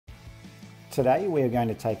Today we are going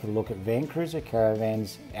to take a look at Van Cruiser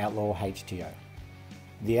Caravans Outlaw HTO.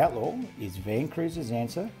 The Outlaw is Van Cruiser's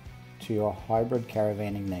answer to your hybrid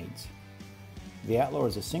caravanning needs. The Outlaw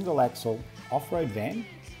is a single axle off-road van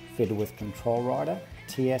fitted with Control Rider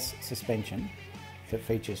TS suspension that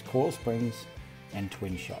features coil springs and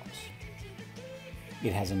twin shocks.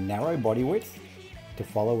 It has a narrow body width to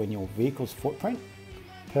follow in your vehicle's footprint,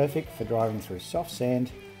 perfect for driving through soft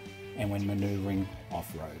sand and when manoeuvring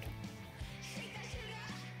off-road.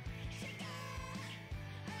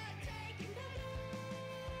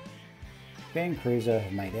 Van Cruiser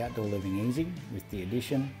have made outdoor living easy with the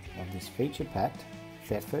addition of this feature-packed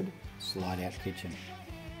Thetford slide-out kitchen.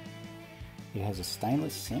 It has a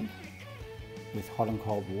stainless sink with hot and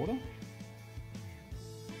cold water,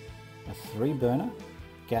 a 3-burner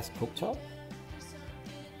gas cooktop,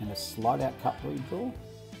 and a slide-out cutlery drawer,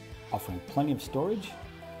 offering plenty of storage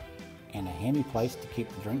and a handy place to keep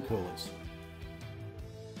the drink coolers.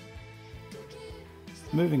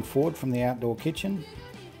 Moving forward from the outdoor kitchen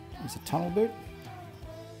is a tunnel boot.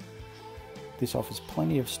 This offers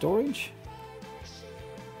plenty of storage.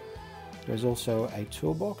 There's also a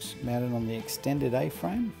toolbox mounted on the extended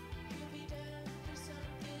A-frame.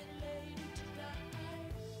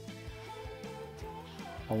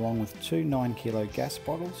 Along with 2 9-kilo gas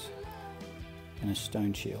bottles and a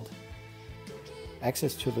stone shield.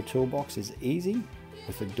 Access to the toolbox is easy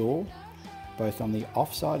with a door both on the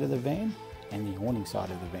off side of the van and the awning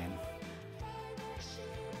side of the van.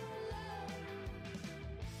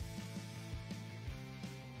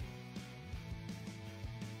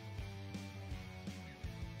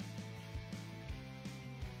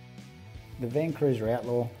 The Van Cruiser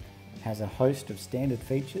Outlaw has a host of standard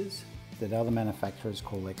features that other manufacturers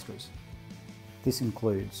call extras. This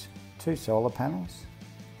includes 2 solar panels,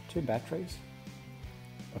 2 batteries,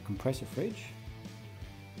 a compressor fridge.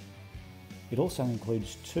 It also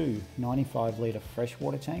includes 2 95-litre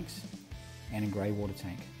freshwater tanks and a grey water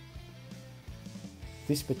tank.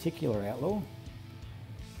 This particular Outlaw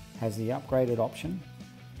has the upgraded option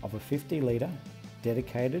of a 50-litre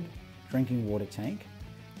dedicated drinking water tank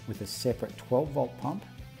with a separate 12-volt pump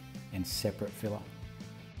and separate filler.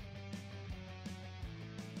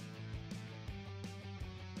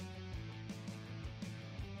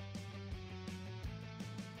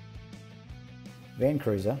 Van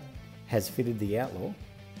Cruiser has fitted the Outlaw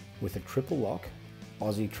with a triple lock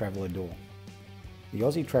Aussie Traveller door. The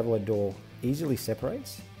Aussie Traveller door easily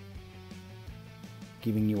separates,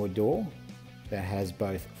 giving you a door that has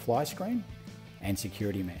both fly screen and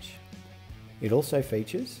security mesh. It also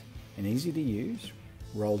features an easy to use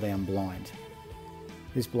roll down blind.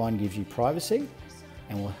 This blind gives you privacy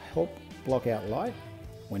and will help block out light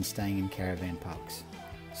when staying in caravan parks.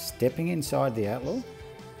 Stepping inside the Outlaw,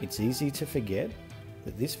 it's easy to forget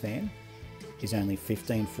that this van is only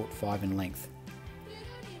 15'5" in length.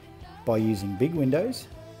 By using big windows,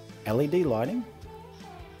 LED lighting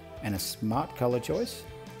and a smart colour choice,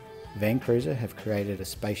 Van Cruiser have created a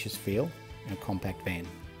spacious feel in a compact van.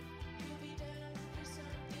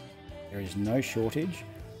 There is no shortage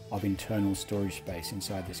of internal storage space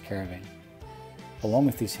inside this caravan. Along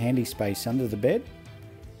with this handy space under the bed,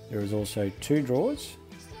 there is also 2 drawers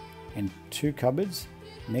and 2 cupboards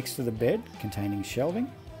next to the bed containing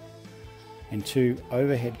shelving and 2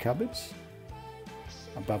 overhead cupboards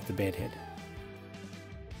above the bed head.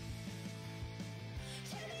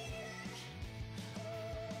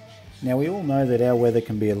 Now we all know that our weather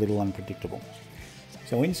can be a little unpredictable.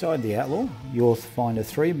 So inside the Outlaw, you'll find a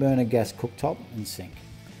 3-burner gas cooktop and sink.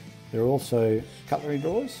 There are also cutlery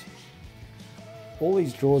drawers. All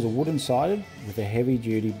these drawers are wooden sided with a heavy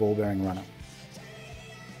duty ball bearing runner.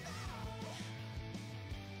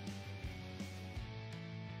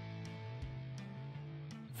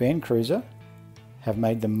 Van Cruiser have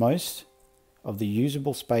made the most of the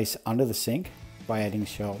usable space under the sink by adding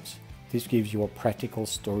shelves. This gives you a practical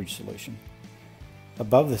storage solution.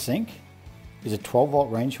 Above the sink is a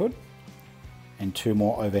 12-volt range hood and 2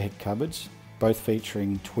 more overhead cupboards, both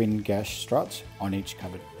featuring twin gas struts on each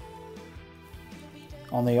cupboard.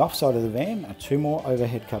 On the off side of the van are 2 more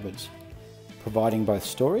overhead cupboards, providing both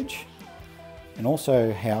storage and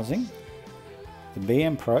also housing the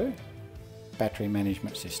BM Pro battery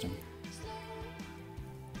management system.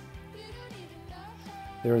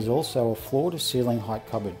 There is also a floor-to-ceiling height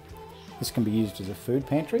cupboard. This can be used as a food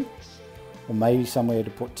pantry or maybe somewhere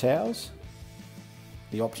to put towels.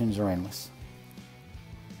 The options are endless.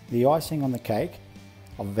 The icing on the cake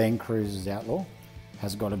of Van Cruiser's Outlaw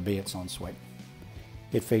has got to be its ensuite.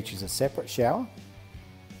 It features a separate shower,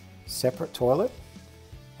 separate toilet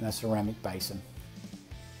and a ceramic basin.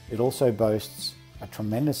 It also boasts a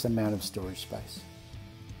tremendous amount of storage space.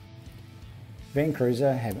 Van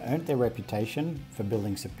Cruiser have earned their reputation for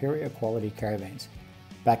building superior quality caravans,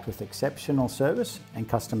 backed with exceptional service and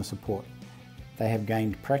customer support. They have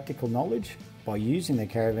gained practical knowledge by using their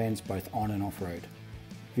caravans both on and off-road.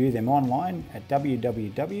 View them online at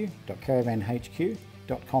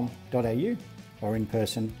www.caravanhq.com.au or in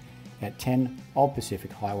person at 10 Old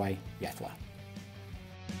Pacific Highway, Yathla.